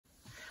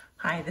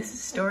Hi, this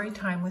is Story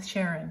Time with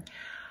Sharon.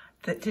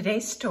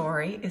 Today's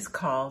story is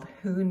called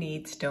Who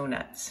Needs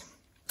Donuts?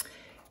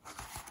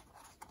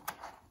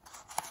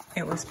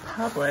 It was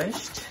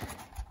published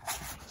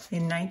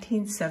in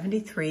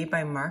 1973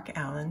 by Mark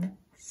Allen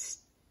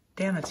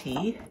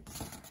Stamaty.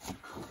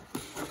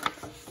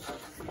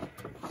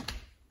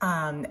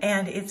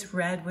 And it's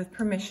read with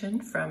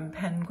permission from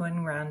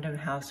Penguin Random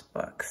House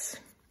Books.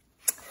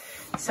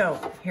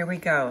 So here we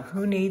go.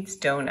 Who Needs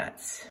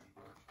Donuts?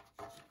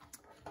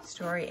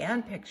 Story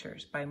and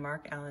pictures by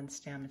Mark Allen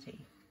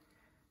Stamaty.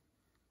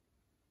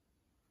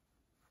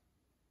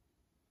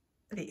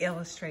 The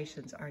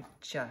illustrations are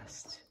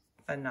just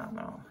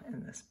phenomenal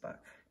in this book.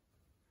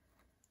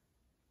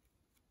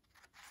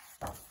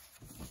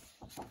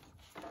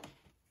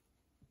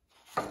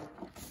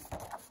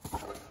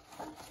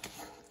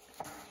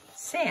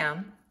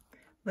 Sam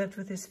lived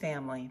with his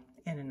family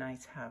in a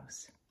nice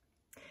house.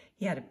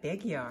 He had a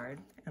big yard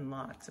and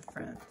lots of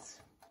friends.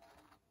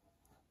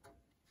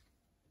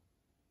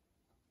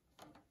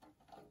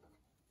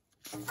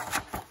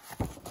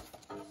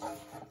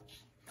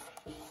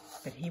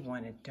 But he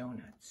wanted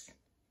donuts.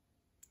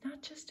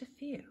 Not just a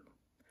few,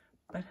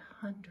 but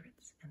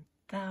hundreds and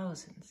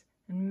thousands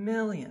and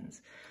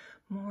millions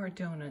more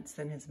donuts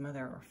than his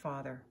mother or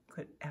father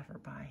could ever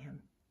buy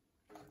him.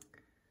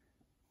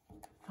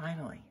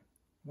 Finally,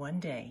 one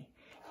day,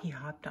 he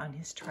hopped on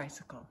his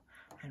tricycle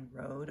and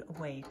rode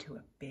away to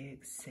a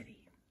big city.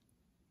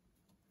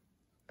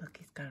 Look,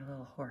 he's got a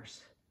little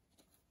horse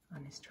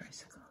on his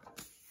tricycle.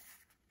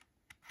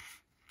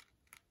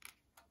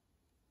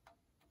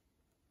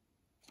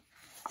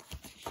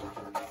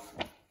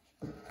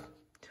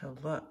 To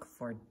look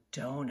for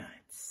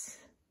donuts.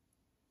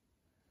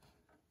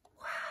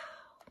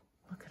 Wow,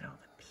 look at all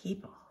the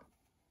people.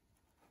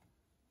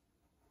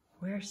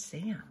 Where's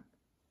Sam?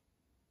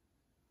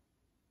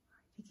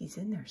 I think he's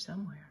in there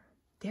somewhere.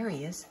 There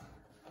he is.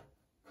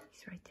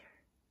 He's right there.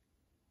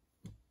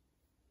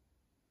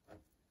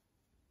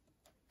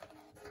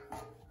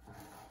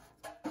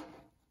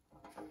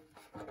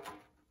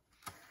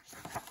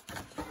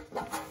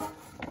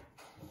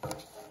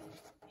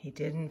 He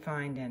didn't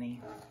find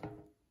any.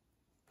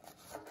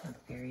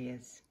 Look, there he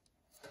is.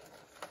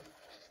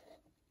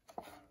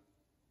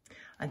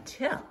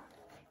 Until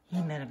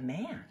he met a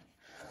man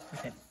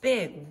with a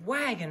big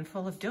wagon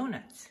full of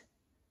donuts.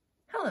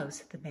 "Hello,"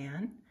 said the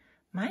man.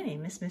 "My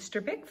name is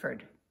Mr.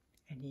 Bickford,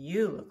 and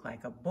you look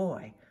like a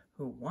boy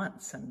who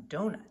wants some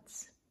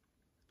donuts.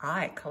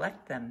 I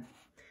collect them,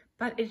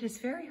 but it is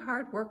very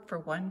hard work for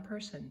one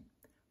person.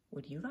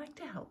 Would you like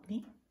to help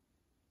me?"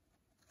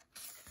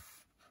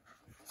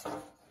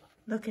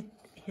 Look at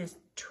his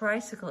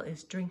tricycle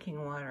is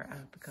drinking water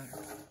out of the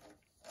gutter.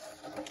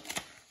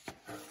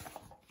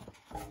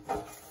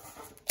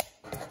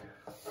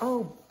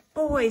 "Oh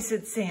boy,"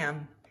 said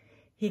Sam.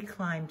 He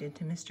climbed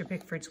into Mr.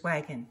 Bickford's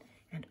wagon,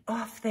 and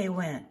off they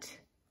went.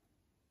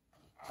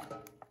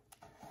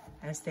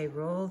 As they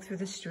rolled through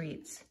the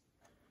streets,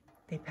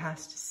 they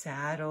passed a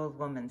sad old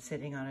woman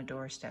sitting on a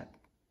doorstep.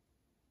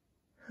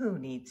 "Who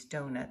needs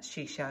donuts?"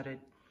 she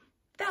shouted.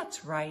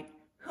 "That's right,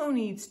 who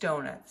needs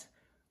donuts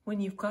when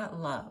you've got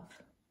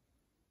love?"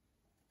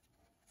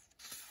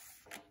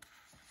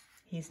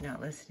 He's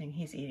not listening,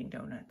 he's eating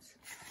donuts.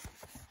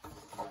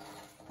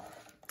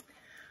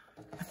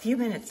 A few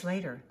minutes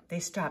later, they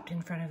stopped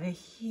in front of a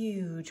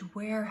huge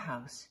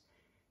warehouse.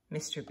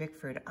 Mr.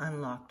 Bickford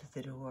unlocked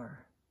the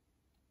door.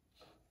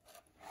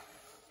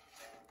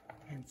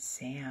 And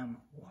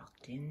Sam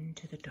walked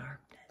into the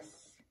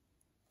darkness.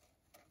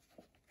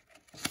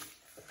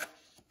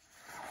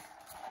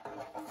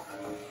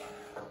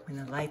 When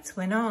the lights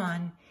went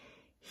on,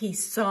 he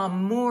saw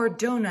more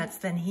donuts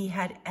than he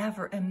had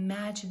ever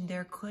imagined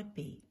there could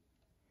be.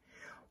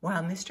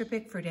 While Mr.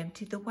 Bickford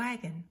emptied the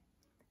wagon,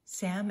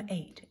 Sam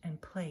ate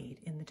and played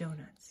in the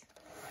donuts.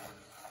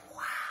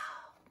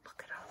 Wow,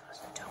 look at all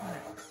those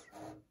donuts.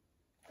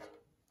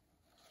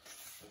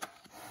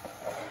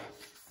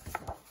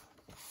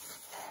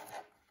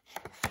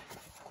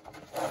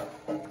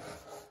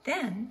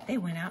 Then they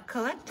went out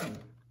collecting.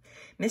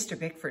 Mr.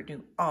 Bickford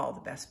knew all the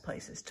best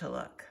places to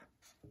look.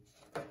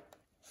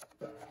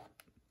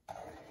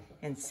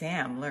 And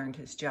Sam learned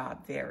his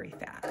job very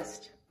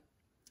fast.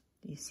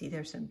 Do you see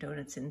there's some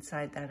donuts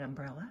inside that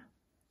umbrella?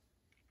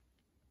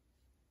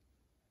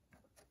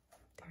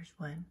 There's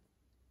one.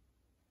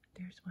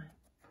 There's one.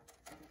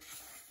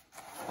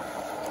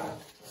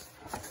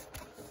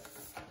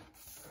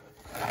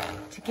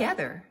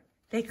 Together,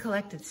 they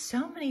collected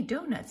so many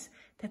donuts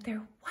that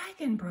their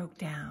wagon broke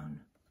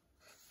down.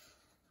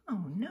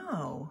 Oh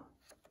no.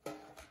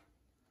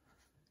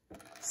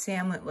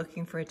 Sam went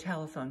looking for a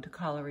telephone to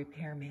call a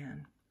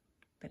repairman,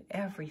 but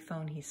every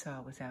phone he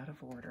saw was out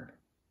of order.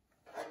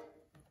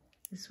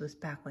 This was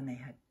back when they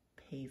had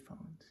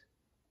payphones.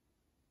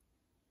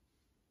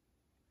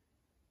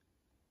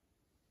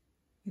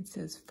 It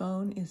says,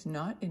 "Phone is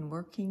not in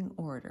working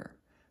order.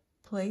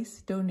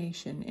 Place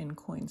donation in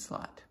coin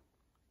slot."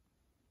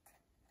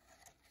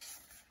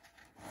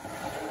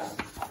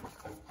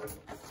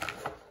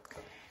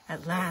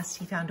 At last,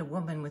 he found a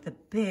woman with a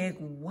big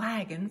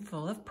wagon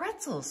full of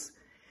pretzels.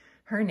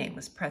 Her name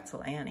was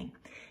Pretzel Annie,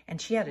 and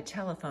she had a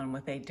telephone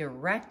with a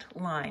direct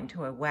line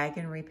to a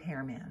wagon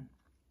repairman.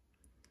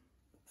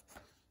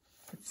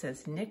 It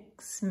says,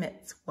 Nick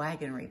Smith's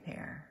Wagon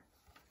Repair.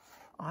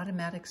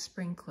 Automatic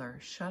sprinkler,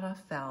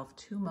 shut-off valve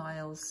 2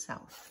 miles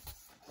south.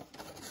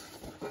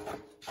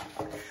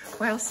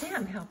 While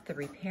Sam helped the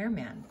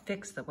repairman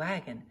fix the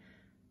wagon,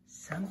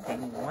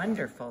 something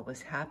wonderful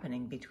was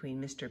happening between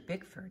Mr.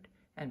 Bickford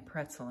and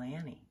Pretzel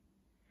Annie.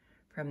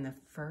 From the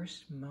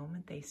first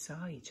moment they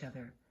saw each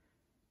other,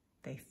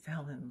 they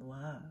fell in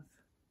love.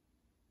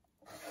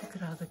 Look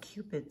at all the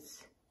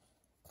cupids.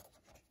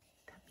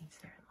 That means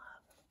they're in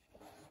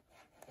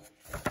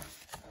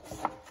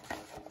love.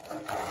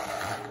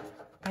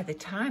 By the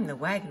time the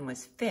wagon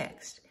was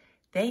fixed,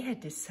 they had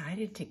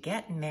decided to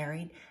get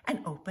married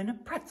and open a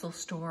pretzel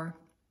store.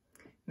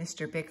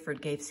 Mr.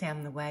 Bickford gave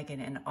Sam the wagon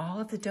and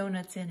all of the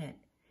donuts in it.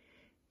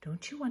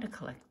 Don't you want to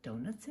collect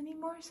donuts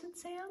anymore? Said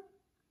Sam.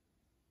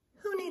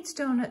 Who needs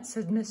donuts?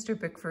 Said Mr.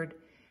 Bickford,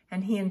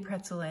 and he and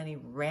Pretzel Annie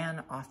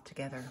ran off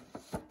together.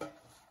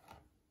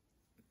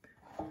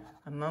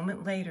 A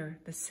moment later,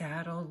 the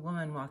sad old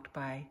woman walked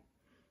by.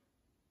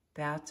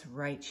 That's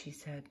right, she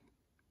said.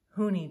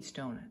 Who needs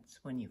donuts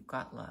when you've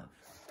got love?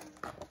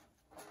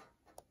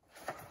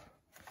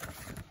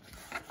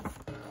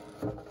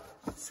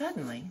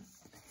 Suddenly,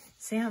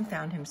 Sam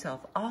found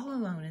himself all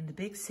alone in the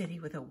big city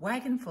with a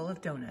wagon full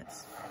of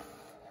donuts.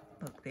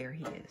 Look, there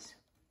he is.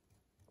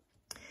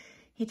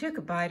 He took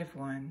a bite of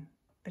one,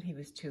 but he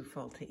was too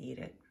full to eat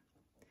it.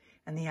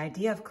 And the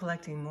idea of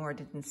collecting more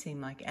didn't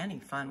seem like any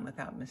fun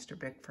without Mr.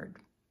 Bickford.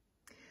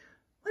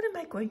 What am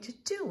I going to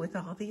do with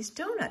all these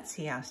donuts?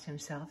 He asked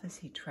himself as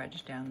he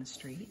trudged down the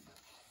street.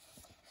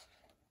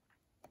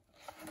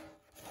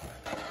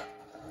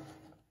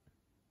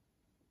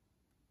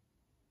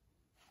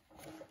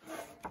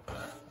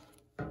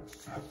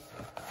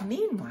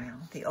 Meanwhile,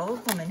 the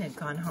old woman had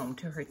gone home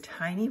to her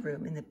tiny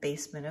room in the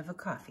basement of a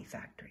coffee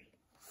factory.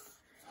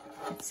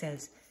 It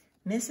says,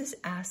 Mrs.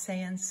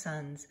 Assay and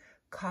Sons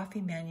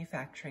Coffee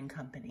Manufacturing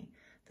Company,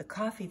 the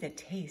coffee that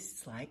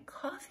tastes like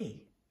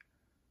coffee.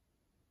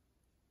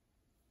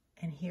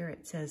 And here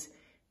it says,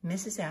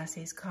 Mrs.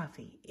 Assay's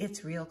coffee.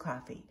 It's real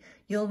coffee.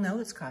 You'll know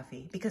it's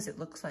coffee because it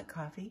looks like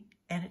coffee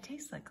and it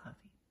tastes like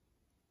coffee.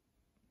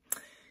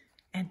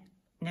 And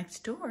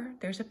next door,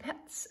 there's a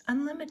Pets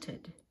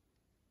Unlimited.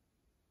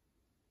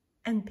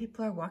 And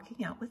people are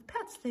walking out with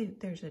pets.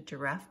 There's a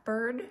giraffe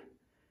bird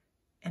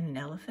and an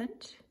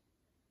elephant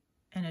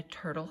and a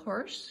turtle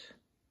horse.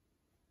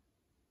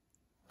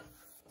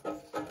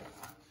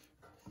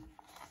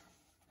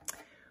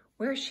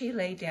 Where she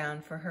lay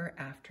down for her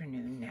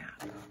afternoon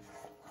nap.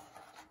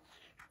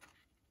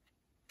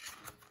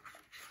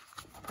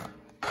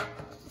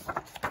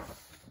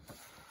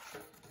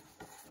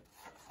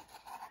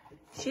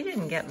 She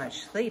didn't get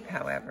much sleep,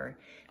 however,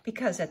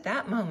 because at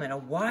that moment a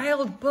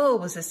wild bull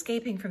was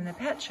escaping from the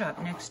pet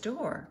shop next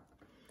door.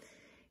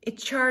 It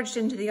charged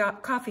into the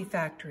coffee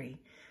factory,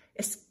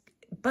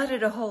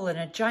 butted a hole in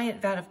a giant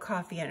vat of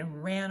coffee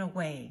and ran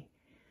away.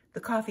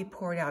 The coffee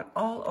poured out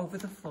all over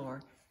the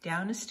floor,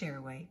 down a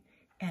stairway,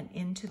 and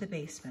into the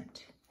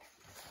basement.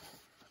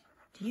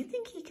 Do you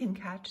think he can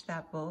catch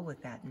that bull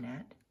with that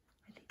net?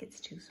 I think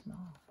it's too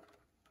small.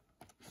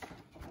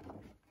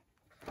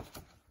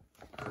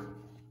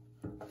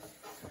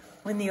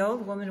 When the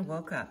old woman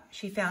woke up,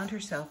 she found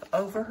herself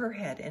over her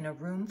head in a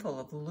room full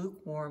of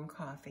lukewarm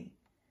coffee.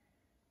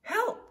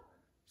 Help!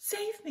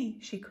 Save me,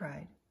 she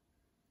cried.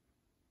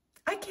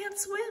 I can't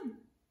swim.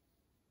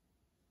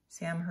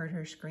 Sam heard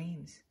her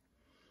screams,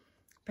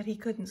 but he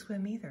couldn't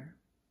swim either,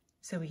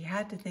 so he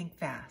had to think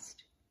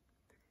fast.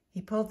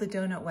 He pulled the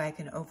donut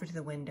wagon over to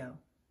the window.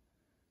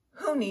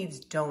 Who needs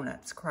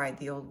donuts? Cried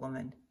the old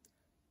woman.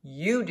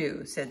 You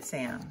do, said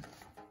Sam.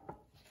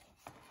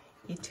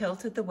 He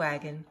tilted the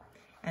wagon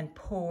and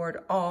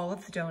poured all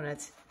of the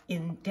donuts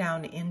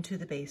down into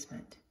the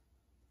basement.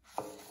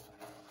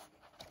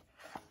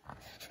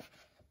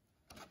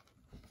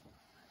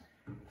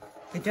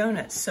 The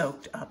donuts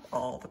soaked up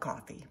all the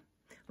coffee,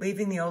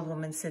 leaving the old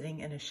woman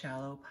sitting in a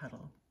shallow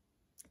puddle.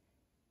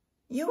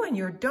 You and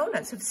your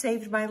donuts have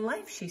saved my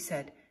life, she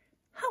said.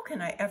 How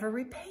can I ever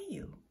repay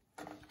you?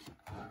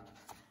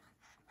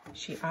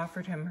 She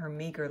offered him her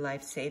meager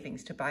life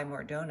savings to buy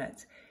more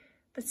donuts,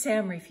 but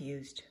Sam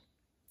refused.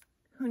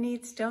 Who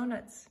needs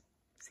donuts?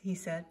 He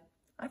said.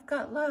 I've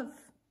got love.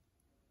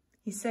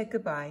 He said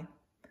goodbye,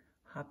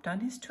 hopped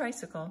on his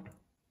tricycle,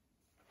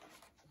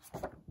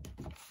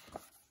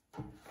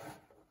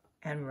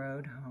 and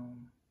rode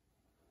home.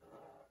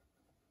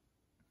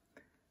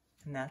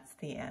 And that's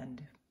the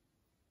end.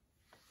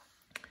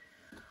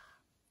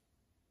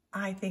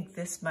 I think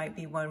this might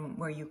be one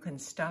where you can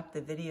stop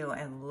the video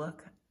and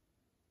look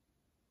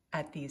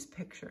at these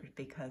pictures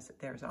because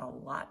there's a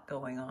lot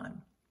going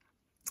on.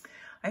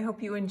 I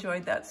hope you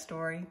enjoyed that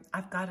story.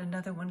 I've got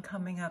another one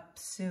coming up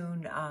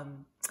soon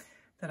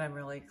that I'm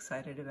really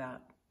excited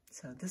about.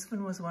 So this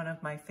one was one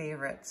of my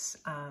favorites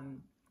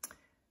from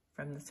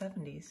the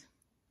 70s.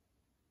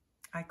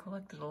 I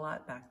collected a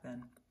lot back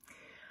then.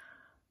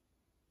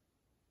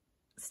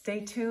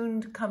 Stay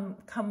tuned,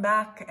 come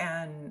back,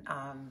 and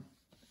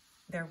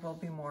there will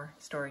be more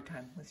story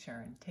time with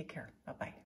Sharon. Take care. Bye-bye.